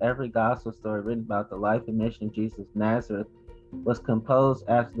almost every gospel story written about the life and mission of Jesus of Nazareth was composed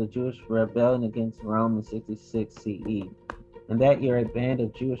after the Jewish rebellion against Rome in 66 CE. In that year, a band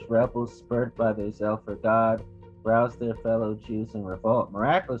of Jewish rebels, spurred by their zeal for God, roused their fellow Jews in revolt.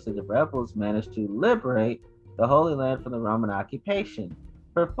 Miraculously, the rebels managed to liberate the Holy Land from the Roman occupation.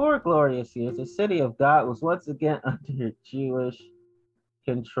 For 4 glorious years, the city of God was once again under Jewish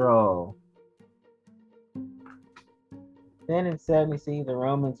control. Then in 70 CE, the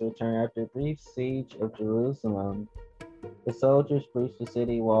Romans returned after a brief siege of Jerusalem. The soldiers breached the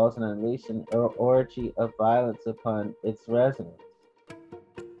city walls and unleashed an orgy of violence upon its residents.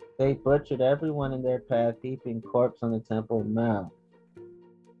 They butchered everyone in their path, heaping corpses on the Temple Mount.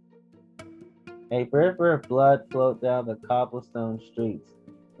 A river of blood flowed down the cobblestone streets.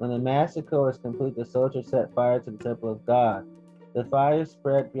 When the massacre was complete, the soldiers set fire to the temple of God. The fire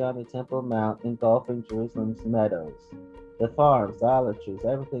spread beyond the Temple Mount, engulfing Jerusalem's meadows. The farms, olive trees,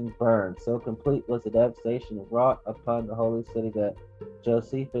 everything burned. So complete was the devastation wrought upon the holy city that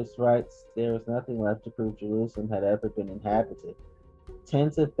Josephus writes, there was nothing left to prove Jerusalem had ever been inhabited.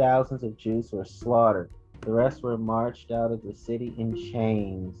 Tens of thousands of Jews were slaughtered. The rest were marched out of the city in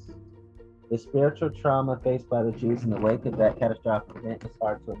chains. The spiritual trauma faced by the Jews in the wake of that catastrophic event is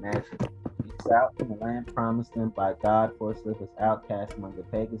hard to imagine. South from the land promised them by God forced to live as outcasts among the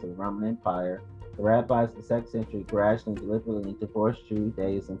pagans of the Roman Empire. The rabbis of the 2nd century gradually and deliberately divorced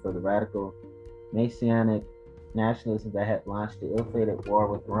Judaism for the radical Messianic nationalism that had launched the ill-fated war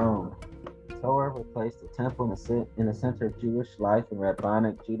with Rome. Torah replaced the temple in the center of Jewish life, and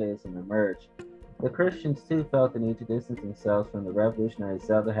rabbinic Judaism emerged. The Christians too felt the need to distance themselves from the revolutionary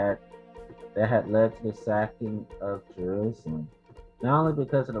zeal that had led to the sacking of Jerusalem. Not only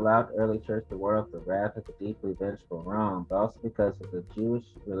because it allowed the early church to ward off the wrath of the deeply vengeful Rome, but also because of the Jewish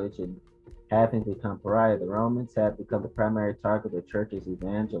religion having become pariah, the Romans had become the primary target of the church's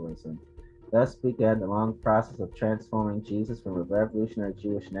evangelism. Thus began the long process of transforming Jesus from a revolutionary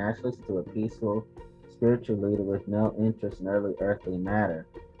Jewish nationalist into a peaceful, spiritual leader with no interest in earthly matter.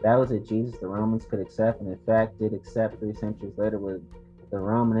 That was a Jesus the Romans could accept, and in fact did accept 3 centuries later with the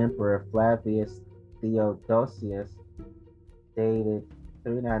Roman Emperor Flavius Theodosius, dated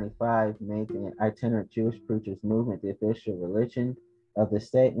 395, made the itinerant Jewish preachers movement the official religion of the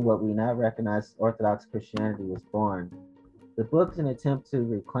state, and what we now recognize as Orthodox Christianity was born. The book is an attempt to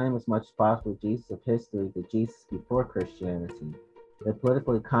reclaim as much as possible Jesus of history, the Jesus before Christianity. The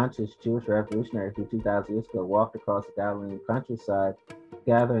politically conscious Jewish revolutionary who 2,000 years ago walked across the Galilean countryside,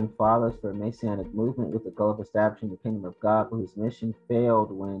 gathering followers for a messianic movement with the goal of establishing the kingdom of God, but whose mission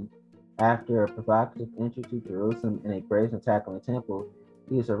failed when, after a provocative entry to Jerusalem and a brazen attack on the temple,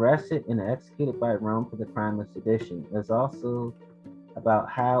 he was arrested and executed by Rome for the crime of sedition. It is also about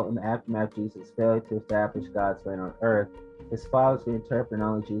how, in the aftermath of Jesus' failure to establish God's reign on earth, his followers reinterpret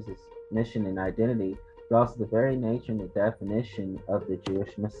not only Jesus' mission and identity, but also the very nature and the definition of the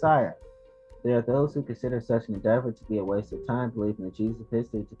Jewish Messiah. There are those who consider such an endeavor to be a waste of time, believing the Jesus of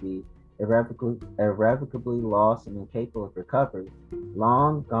history to be irrevocably lost and incapable of recovery.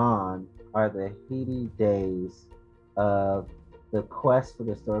 Long gone are the heady days of the quest for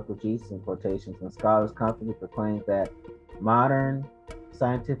the historical Jesus in quotations, when scholars confidently proclaim that modern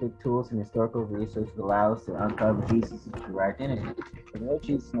scientific tools and historical research allow us to uncover Jesus' true identity. The real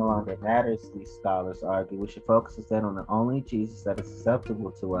Jesus no longer matters, these scholars argue. We should focus instead on the only Jesus that is acceptable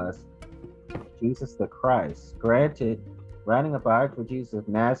to us, Jesus the Christ. Granted, writing a biography of Jesus of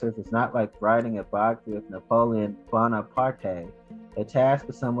Nazareth is not like writing a biography of Napoleon Bonaparte. The task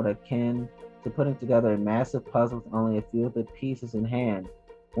is somewhat akin to putting together a massive puzzle with only a few of the pieces in hand.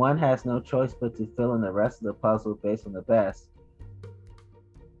 One has no choice but to fill in the rest of the puzzle based on the best,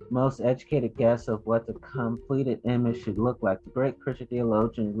 most educated guess of what the completed image should look like. The great Christian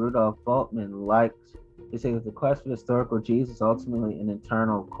theologian Rudolf Bultmann liked to say that the quest for the historical Jesus is ultimately an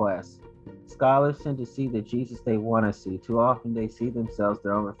internal quest. Scholars tend to see the Jesus they want to see. Too often they see themselves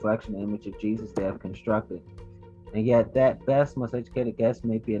their own reflection and image of Jesus they have constructed. And yet that best, most educated guess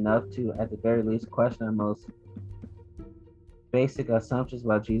may be enough to, at the very least, question our most basic assumptions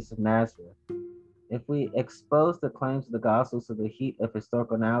about Jesus of Nazareth. If we expose the claims of the Gospels to the heat of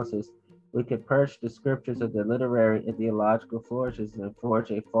historical analysis, we could purge the scriptures of their literary and theological flourishes and forge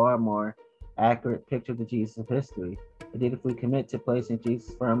a far more accurate picture of the Jesus of history. Indeed, if we commit to placing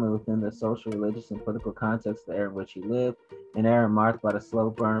Jesus firmly within the social, religious, and political context of the era in which he lived, an era marked by the slow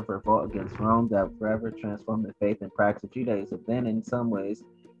burn of revolt against Rome that would forever transform the faith and practice of Judaism, then in some ways,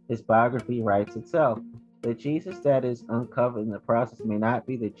 his biography writes itself. The Jesus that is uncovered in the process may not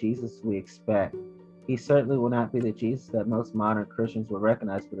be the Jesus we expect. He certainly will not be the Jesus that most modern Christians will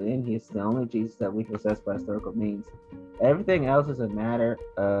recognize, but in he is the only Jesus that we possess by historical means. Everything else is a matter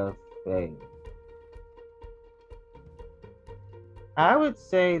of faith. I would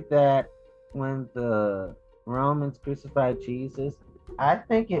say that when the Romans crucified Jesus, I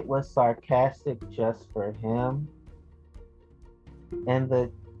think it was sarcastic just for him.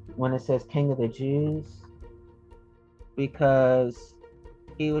 And when it says King of the Jews, because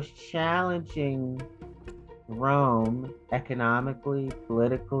he was challenging Rome economically,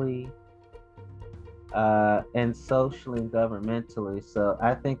 politically, and socially and governmentally. So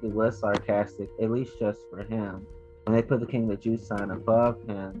I think it was sarcastic, at least just for him, when they put the King of the Jews sign above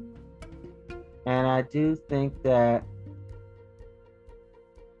him. And I do think that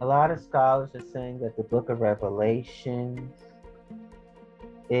a lot of scholars are saying that the book of Revelation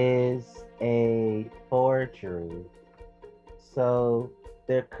is a forgery. So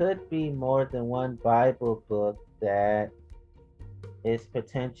there could be more than one Bible book that is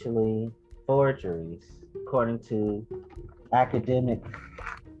potentially forgeries, according to academic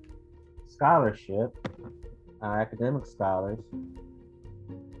scholarship, academic scholars.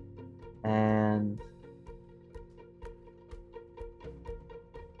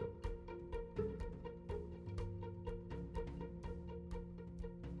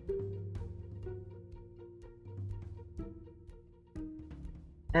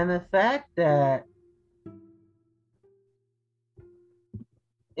 And the fact that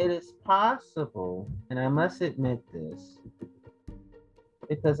it is possible, and I must admit this,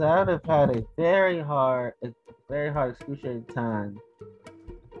 because I would have had a very hard, excruciating time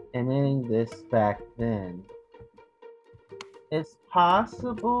admitting this back then. It's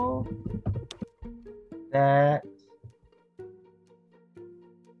possible that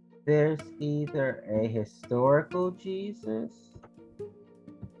there's either a historical Jesus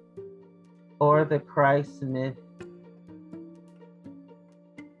or the Christ myth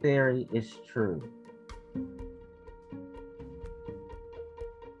theory is true.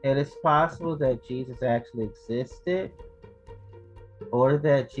 It is possible that Jesus actually existed, or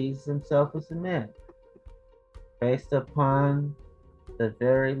that Jesus himself was a myth, based upon the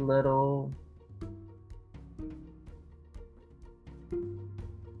very little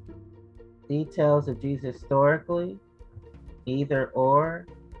details of Jesus historically. Either or,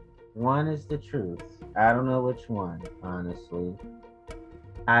 one is the truth. I don't know which one, honestly.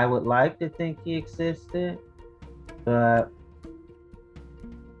 I would like to think he existed, but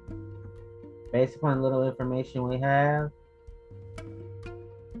based upon little information we have,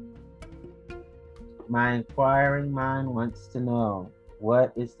 my inquiring mind wants to know,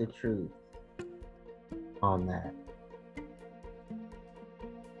 what is the truth on that?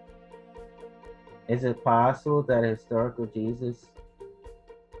 Is it possible that historical Jesus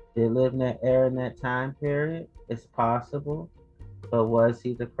did live in that era, in that time period? It's possible. But was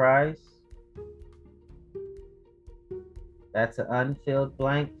he the Christ? That's an unfilled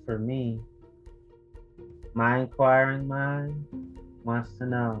blank for me. My inquiring mind wants to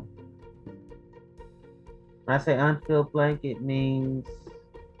know. When I say unfilled blank, it means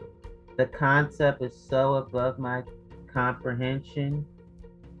the concept is so above my comprehension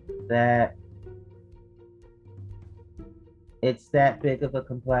that it's that big of a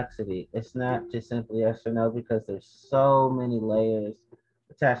complexity. It's not just simply yes or no, because there's so many layers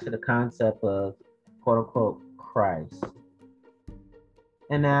attached to the concept of quote unquote Christ.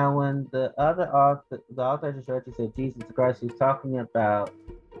 And now when the author I just read, you said Jesus Christ, he's talking about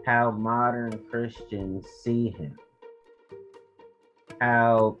how modern Christians see him.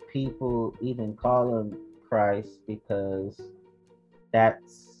 How people even call him Christ because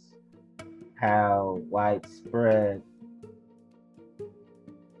that's how widespread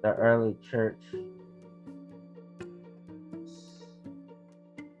the early church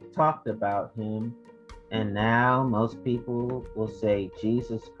talked about him. And now most people will say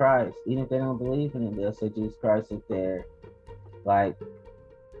Jesus Christ. Even if they don't believe in him, they'll say Jesus Christ if they're like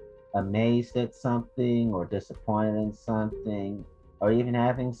amazed at something or disappointed in something or even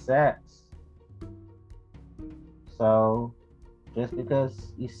having sex. So just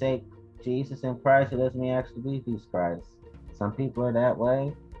because you say Jesus and Christ, it doesn't mean you actually believe he's Christ. Some people are that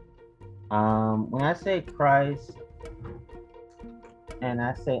way. When I say Christ and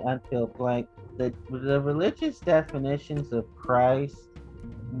I say unfilled blank, the religious definitions of Christ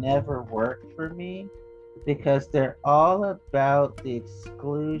never worked for me because they're all about the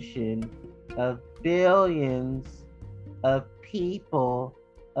exclusion of billions of people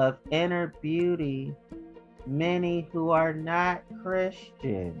of inner beauty, many who are not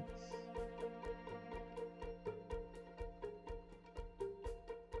Christians.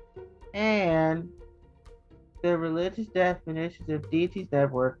 And the religious definitions of deities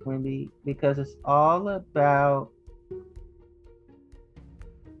never work for me because it's all about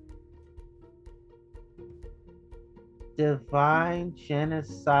divine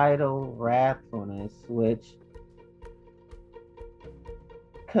genocidal wrathfulness, which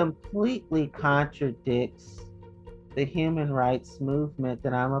completely contradicts the human rights movement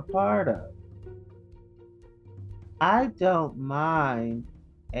that I'm a part of. I don't mind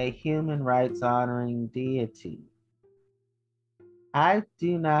a human rights honoring deity. I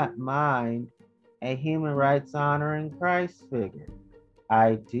do not mind a human rights honoring Christ figure.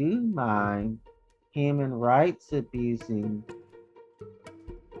 I do mind human rights abusing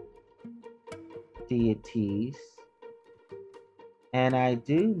deities, and I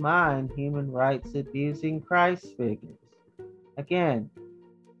do mind human rights abusing Christ figures. Again,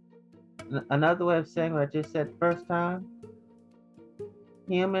 another way of saying what I just said first time,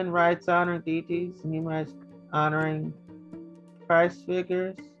 human rights honoring deities and human rights honoring Christ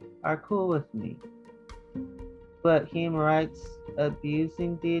figures are cool with me. But human rights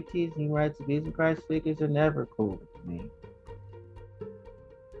abusing deities, human rights abusing Christ figures are never cool with me.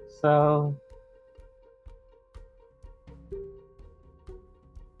 So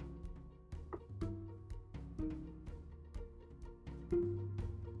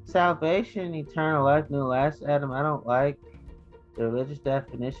salvation, eternal life, new last Adam, I don't like the religious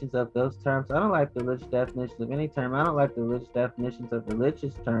definitions of those terms. I don't like the religious definitions of any term. I don't like the religious definitions of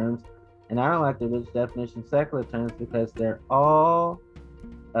religious terms. And I don't like the religious definitions of secular terms because they're all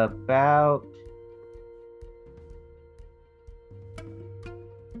about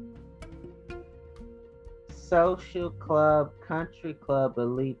social club, country club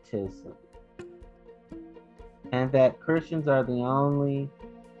elitism. And that Christians are the only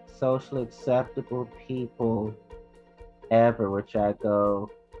socially acceptable people ever, which I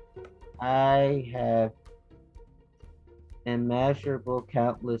go, I have immeasurable,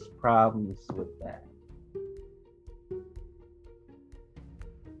 countless problems with that.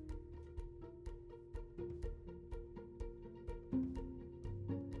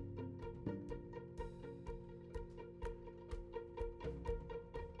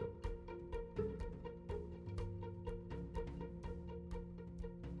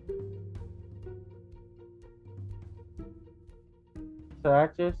 So I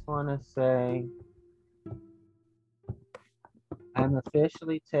just want to say I'm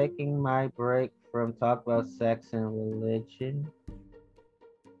officially taking my break from talk about sex and religion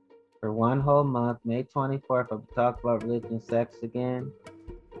for one whole month. May 24th, I'll talk about religion and sex again,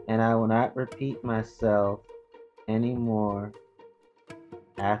 and I will not repeat myself anymore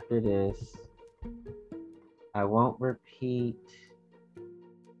after this. I won't repeat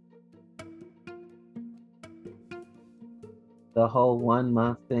the whole 1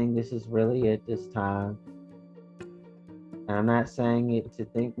 month thing. This is really it this time. And I'm not saying it to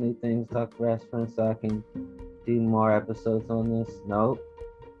think new things, talk to best friends so I can do more episodes on this. Nope.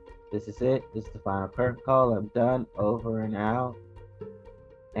 This is it. This is the final curtain call. I'm done. Over and out.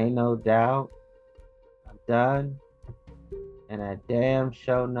 Ain't no doubt. I'm done. And I damn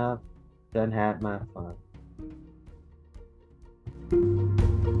sure enough done had my fun.